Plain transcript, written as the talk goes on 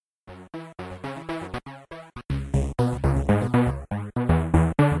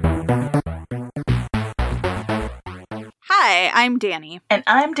I'm Danny. And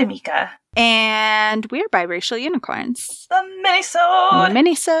I'm Damika. And we're Biracial Unicorns. The minisode!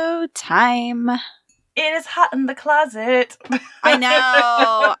 Minisode time. It is hot in the closet. I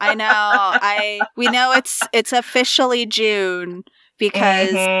know. We know it's officially June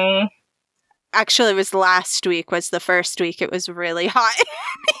because actually it was last week was the first week it was really hot here.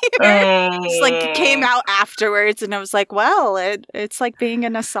 It's like it came out afterwards and I was like, well, it's like being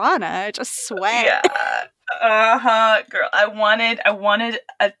in a sauna. I just sweat. Yeah. Girl, I wanted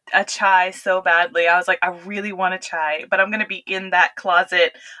a chai so badly. I was like, I really want a chai, but I'm gonna be in that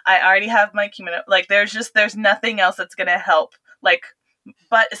closet. I already have my kimono. Like, there's nothing else that's gonna help. Like,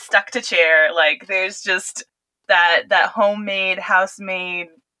 butt stuck to chair. Like, there's just that homemade, house-made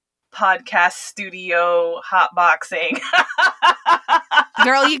podcast studio hotboxing.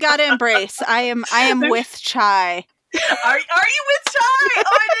 Girl, you gotta embrace. I am with chai. Are you with chai? Oh,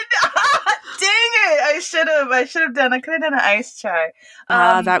 I didn't. Dang it! I should have done. I could have done an iced chai.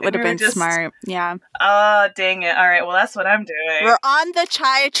 That would have been smart. Yeah. Oh, dang it! All right. Well, that's what I'm doing. We're on the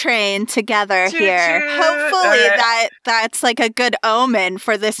chai train together here. Choo-choo. Hopefully, Right. that's like a good omen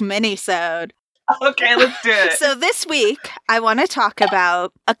for this mini-sode. Okay, let's do it. So this week, I want to talk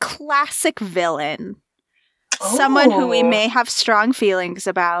about a classic villain. Someone who we may have strong feelings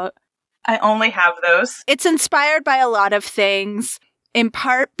about. I only have those. It's inspired by a lot of things, in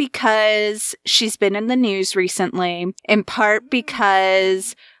part because she's been in the news recently, in part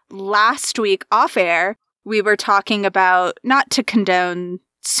because last week off air, we were talking about not to condone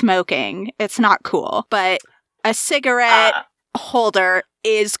smoking. It's not cool, but a cigarette holder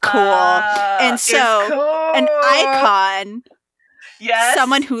is cool. And so an icon, yes,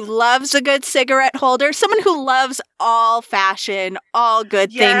 someone who loves a good cigarette holder, someone who loves all fashion, all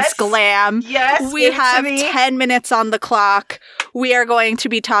good things, glam. Yes, we have 10 minutes on the clock. We are going to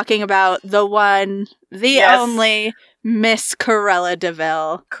be talking about the one, the only Miss Cruella de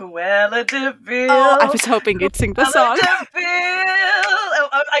Vil. Cruella de Vil. Oh, I was hoping you'd sing the song. De Vil.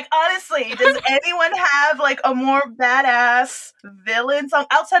 Like, honestly, does anyone have like a more badass villain song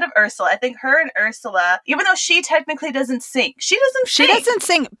outside of Ursula? I think her and Ursula, even though she technically doesn't sing, she doesn't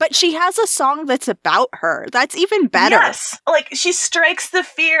sing, but she has a song that's about her. That's even better. Yes, like she strikes the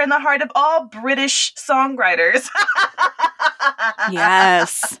fear in the heart of all British songwriters.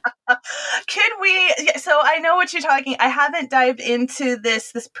 Yes. Could we? Yeah, so I know what you're talking. I haven't dived into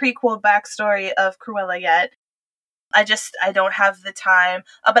this prequel backstory of Cruella yet. I don't have the time,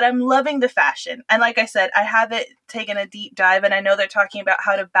 but I'm loving the fashion. And like I said, I haven't taken a deep dive, and I know they're talking about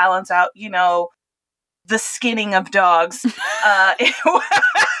how to balance out, the skinning of dogs,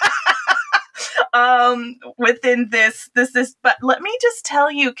 within this, but let me just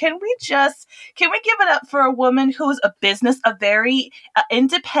tell you, can we give it up for a woman who's a very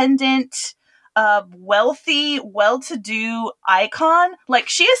independent, wealthy, well-to-do icon? Like,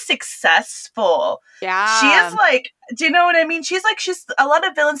 she is successful. Yeah. She is like, do you know what I mean? She's a lot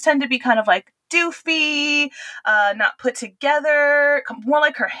of villains tend to be kind of like doofy, not put together, more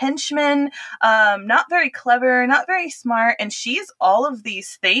like her henchmen, not very clever, not very smart, and she's all of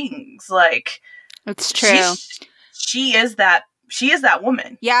these things. Like, it's true. She is that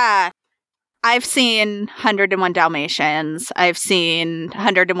woman. Yeah. I've seen 101 Dalmatians. I've seen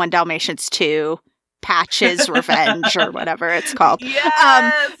 101 Dalmatians 2, Patch's Revenge, or whatever it's called.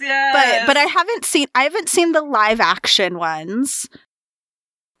 Yes, yes. But I haven't seen the live action ones.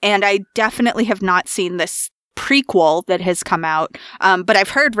 And I definitely have not seen this prequel that has come out. But I've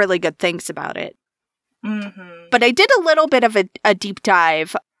heard really good things about it. Mm-hmm. But I did a little bit of a deep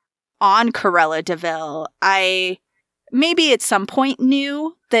dive on Cruella de Vil. I maybe at some point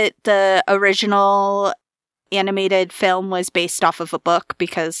knew that the original animated film was based off of a book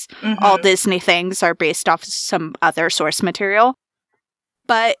because all Disney things are based off some other source material.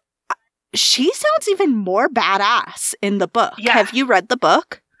 But she sounds even more badass in the book. Yeah. Have you read the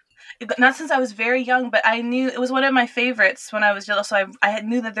book? Not since I was very young, but I knew it was one of my favorites when I was little, so I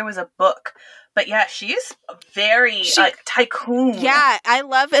knew that there was a book. But yeah, she's very tycoon. Yeah, I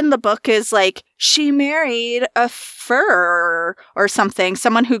love in the book is like she married a fur or something,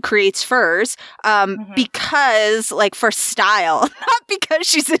 someone who creates furs, because like for style, not because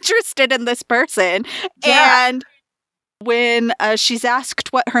she's interested in this person. Yeah. And when she's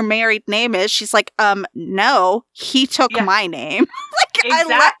asked what her married name is, she's like, no, he took my name. Like,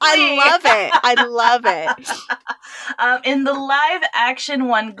 exactly. I love it. In the live action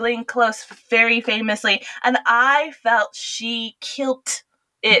one, Glenn Close very famously, and I felt she killed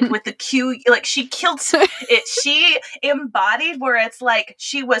it with the Q, like she killed it. She embodied where it's like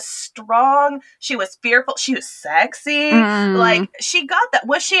she was strong, she was fearful, she was sexy. Like she got that.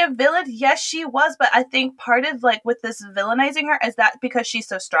 Was she a villain? Yes, she was. But I think part of like with this villainizing her is that because she's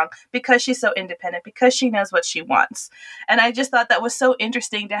so strong, because she's so independent, because she knows what she wants. And I just thought that was so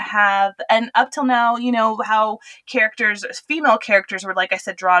interesting to have. And up till now, you know, how characters, female characters were, like I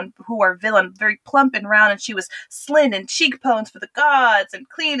said, drawn who are villain, very plump and round, and she was slim and cheekbones for the gods and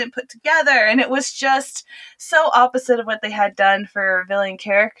clean and put together. And it was just so opposite of what they had done for villain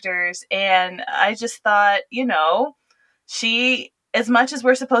characters. And I just thought, you know, she, as much as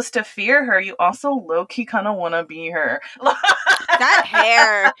we're supposed to fear her, you also low-key kind of want to be her. that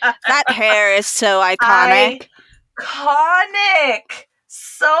hair is so iconic. Iconic.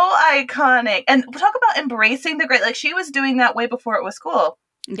 So iconic. And talk about embracing the great. Like, she was doing that way before it was cool.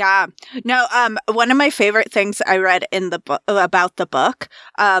 Yeah. No, one of my favorite things I read in the book about the book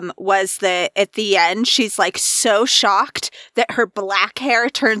was that at the end she's like so shocked that her black hair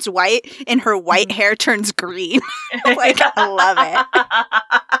turns white and her white hair turns green. Like, I love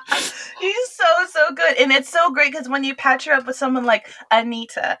it. He's so good. And it's so great because when you patch her up with someone like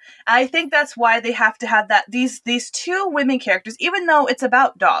Anita, I think that's why they have to have that these two women characters, even though it's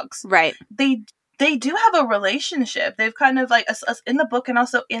about dogs. Right. They do have a relationship. They've kind of like, in the book and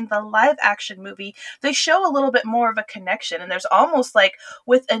also in the live action movie, they show a little bit more of a connection. And there's almost like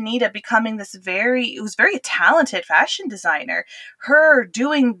with Anita becoming this very talented fashion designer, her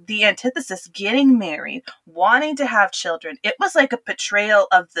doing the antithesis, getting married, wanting to have children. It was like a portrayal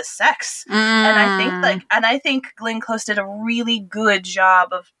of the sex. And I think Glenn Close did a really good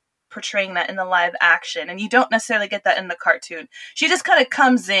job of portraying that in the live action, and you don't necessarily get that in the cartoon. She just kind of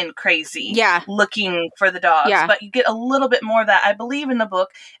comes in crazy, looking for the dogs, but you get a little bit more of that, I believe, in the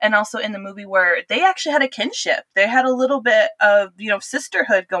book and also in the movie, where they actually had a kinship. They had a little bit of, you know,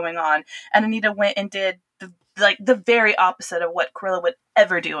 sisterhood going on, and Anita went and did the very opposite of what Cruella would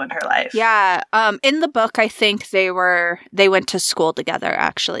ever do in her life. Yeah. In the book, I think they went to school together,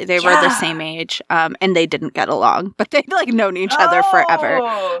 actually. They were the same age, and they didn't get along, but they'd like known each other forever.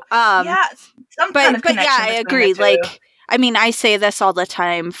 But yeah, I agree. Like, I mean, I say this all the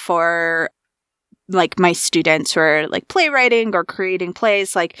time for like my students who are like playwriting or creating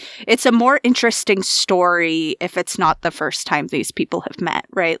plays. Like, it's a more interesting story if it's not the first time these people have met,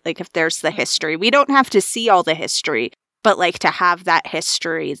 right? Like, if there's the history, we don't have to see all the history, but like to have that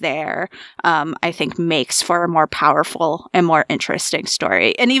history there, I think makes for a more powerful and more interesting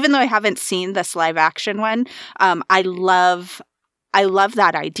story. And even though I haven't seen this live action one, I love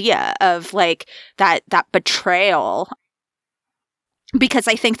that idea of like that betrayal, because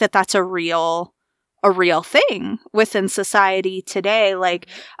I think that that's a real thing within society today. Like,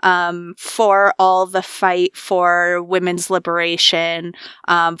 for all the fight for women's liberation,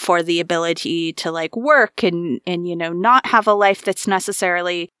 for the ability to like work and, you know, not have a life that's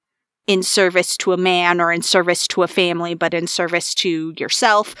necessarily in service to a man or in service to a family, but in service to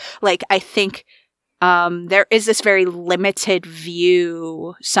yourself. Like, I think there is this very limited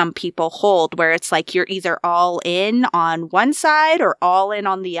view some people hold where it's like you're either all in on one side or all in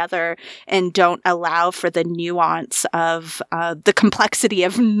on the other, and don't allow for the nuance of the complexity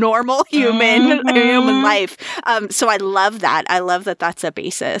of normal human life. So I love that. I love that that's a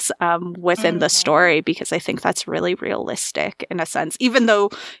basis within the story, because I think that's really realistic in a sense, even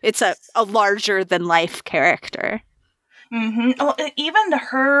though it's a larger than life character. Oh, even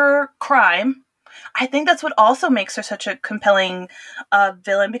her crime, I think that's what also makes her such a compelling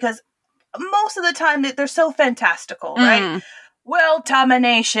villain, because most of the time they're so fantastical, right? World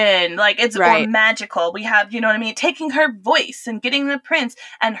domination, like it's or magical. We have, you know what I mean, taking her voice and getting the prince,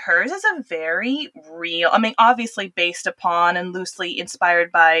 and hers is a very real, I mean, obviously based upon and loosely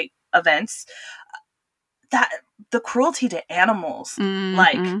inspired by events, that the cruelty to animals.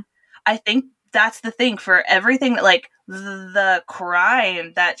 Like, I think that's the thing for everything that, like, the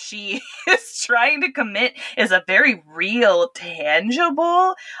crime that she is trying to commit is a very real,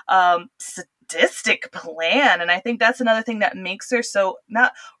 tangible, sadistic plan. And I think that's another thing that makes her so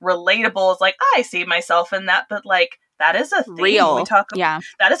not relatable. It's like, I see myself in that, but like, that is a thing. Real. We talk about,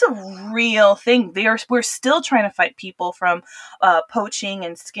 that is a real thing. We're still trying to fight people from poaching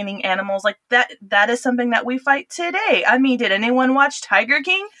and skinning animals. Like that is something that we fight today. I mean, did anyone watch Tiger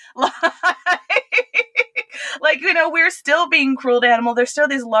King? Like, you know, we're still being cruel to animals. There's still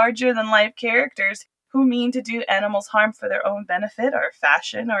these larger than life characters who mean to do animals harm for their own benefit or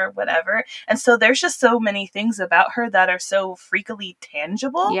fashion or whatever. And so there's just so many things about her that are so freakily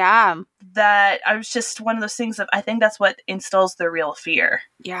tangible. Yeah. That I was just one of those things of, I think that's what instills the real fear.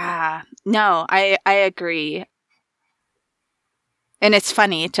 Yeah. No, I agree. And it's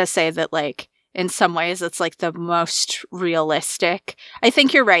funny to say that, like, in some ways it's like the most realistic. I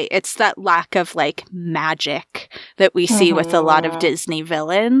think you're right. It's that lack of like magic that we see with a lot of Disney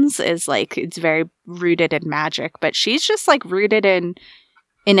villains is like, it's very rooted in magic, but she's just like rooted in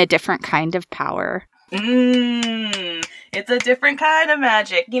a different kind of power. It's a different kind of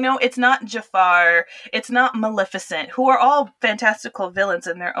magic. You know, it's not Jafar. It's not Maleficent, who are all fantastical villains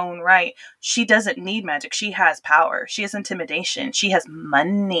in their own right. She doesn't need magic. She has power. She has intimidation. She has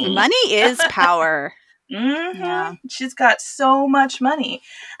money. Money is power. Yeah. She's got so much money.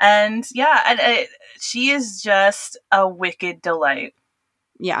 And yeah, she is just a wicked delight.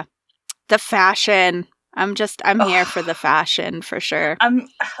 Yeah. The fashion. I'm here for the fashion for sure. When's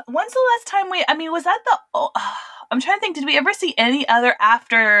the last time was that I'm trying to think, did we ever see any other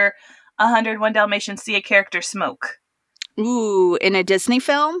after 101 Dalmatians see a character smoke? Ooh, in a Disney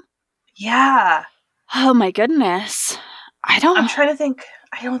film? Yeah. Oh my goodness. I'm trying to think.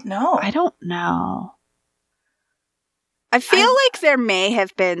 I don't know. I feel like there may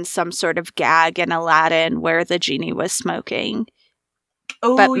have been some sort of gag in Aladdin where the genie was smoking.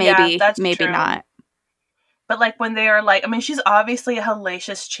 Oh, but maybe, yeah, that's maybe true. not. But like when they are like, I mean, she's obviously a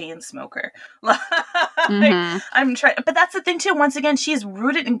hellacious chain smoker. I'm trying, but that's the thing too. Once again, she's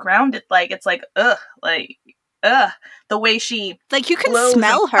rooted and grounded. Like it's like, the way she like you can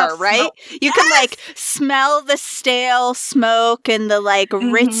smell her, right? You can like smell the stale smoke and the like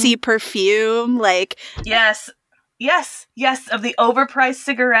ritzy perfume, like Yes, of the overpriced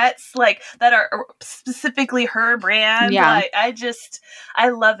cigarettes, like, that are specifically her brand. Yeah. I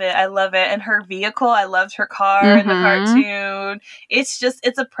love it. And her vehicle, I loved her car in the cartoon. It's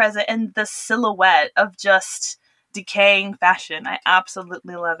a present, and the silhouette of just decaying fashion. I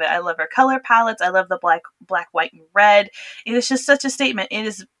absolutely love it. I love her color palettes. I love the black, white, and red. It is just such a statement. It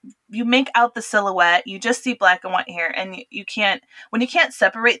is, you make out the silhouette, you just see black and white hair, and when you can't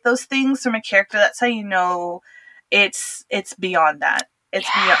separate those things from a character, that's how you know it's beyond that. It's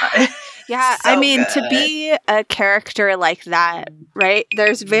beyond. Yeah, So I mean, good. to be a character like that, right?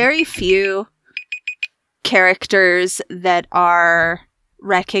 There's very few characters that are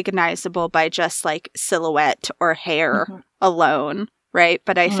recognizable by just like silhouette or hair alone, right?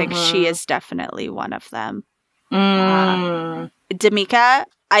 But I think she is definitely one of them. D'Amica,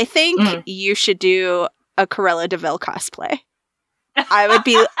 I think you should do a Cruella de Vil cosplay. I would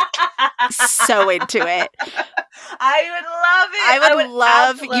be so into it. I would love it. I would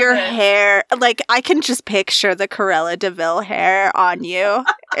love your hair. Like, I can just picture the Cruella de Vil hair on you,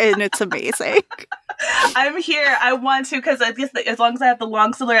 and it's amazing. I'm here. I want to, because I guess as long as I have the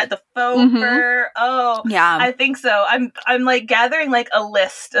long silhouette, the faux fur. Oh, yeah. I think so. I'm like gathering like a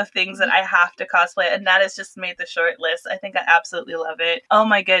list of things that I have to cosplay, and that has just made the short list. I think I absolutely love it. Oh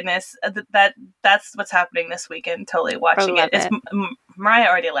my goodness, that's what's happening this weekend. Totally watching it. Mariah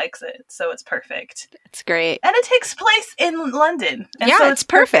already likes it, so it's perfect. It's great, and it takes place in London. And yeah, so it's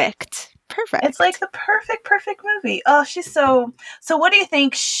perfect. Perfect. It's like the perfect movie. Oh, she's so. What do you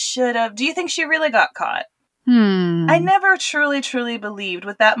think do you think she really got caught? I never truly believed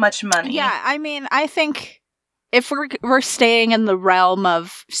with that much money. Yeah, I mean, I think if we're staying in the realm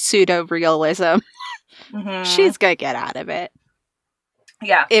of pseudo-realism, she's gonna get out of it.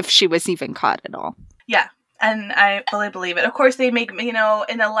 Yeah. If she was even caught at all. Yeah. And I fully believe it. Of course, they make, in a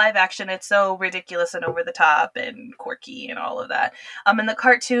live action, it's so ridiculous and over the top and quirky and all of that. In the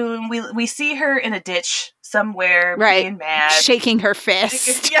cartoon, we see her in a ditch somewhere, right, being mad, shaking her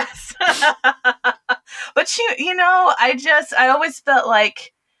fist. Yes. But she, I always felt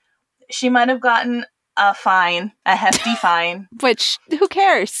like she might have gotten a hefty fine. Which, who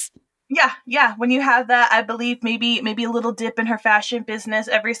cares? Yeah. When you have that, I believe maybe a little dip in her fashion business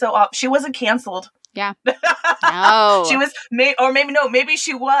every so often. She wasn't canceled. Yeah. No. She was, maybe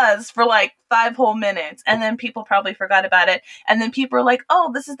she was for like 5 whole minutes, and then people probably forgot about it, and then people were like, "Oh,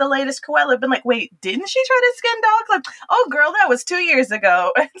 this is the latest Cruella." Been like, "Wait, didn't she try to skin dogs?" Like, "Oh, girl, that was 2 years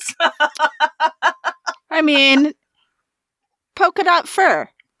ago." I mean, polka dot fur.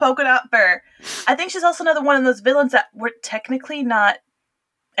 I think she's also another one of those villains that were technically not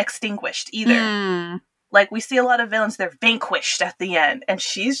extinguished either. Like, we see a lot of villains, they're vanquished at the end, and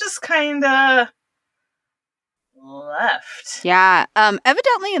she's just kind of left. Yeah.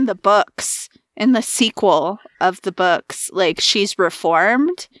 Evidently in the books, in the sequel of the books, like, she's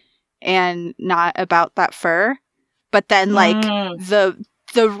reformed and not about that fur. But then, like, the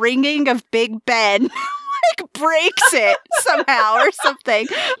ringing of Big Ben like breaks it somehow or something.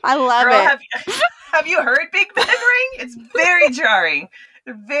 I love it. Have you heard Big Ben ring? It's very jarring.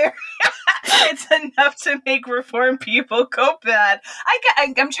 It's enough to make reformed people go bad.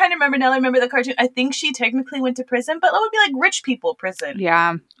 I'm trying to remember now. I remember the cartoon. I think she technically went to prison, but that would be like rich people prison.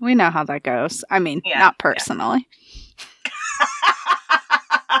 Yeah, we know how that goes. I mean, not personally.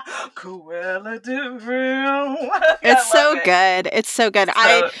 Cruella de Vil. It's so good. It's so good.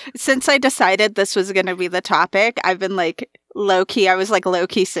 Since I decided this was going to be the topic, I've been like low-key. I was like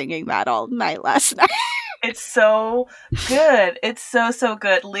low-key singing that all night last night. It's so good. It's so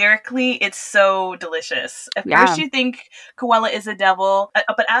good. Lyrically, it's so delicious. At first you think Cruella is a devil,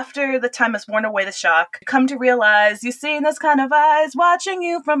 but after the time has worn away the shock, you come to realize you've seen this kind of eyes watching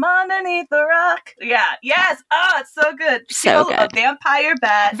you from underneath the rock. Yeah. Yes. Oh, it's so good. So good. A vampire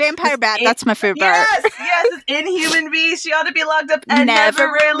bat. Vampire bat. That's my favorite. Yes. This inhuman beast. She ought to be locked up and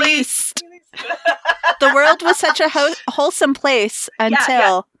never released. The world was such a wholesome place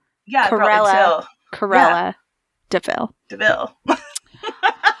until Cruella de Vil.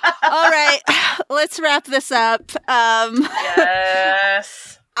 All right, let's wrap this up.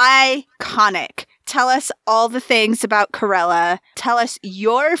 Yes. Iconic. Tell us all the things about Cruella. Tell us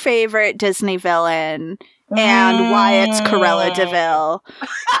your favorite Disney villain and why it's Cruella de Vil.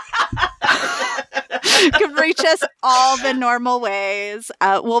 You can reach us all the normal ways.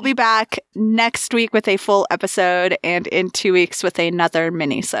 We'll be back next week with a full episode and in 2 weeks with another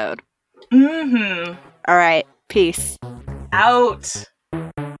mini-sode. Mm-hmm. All right. Peace. Out.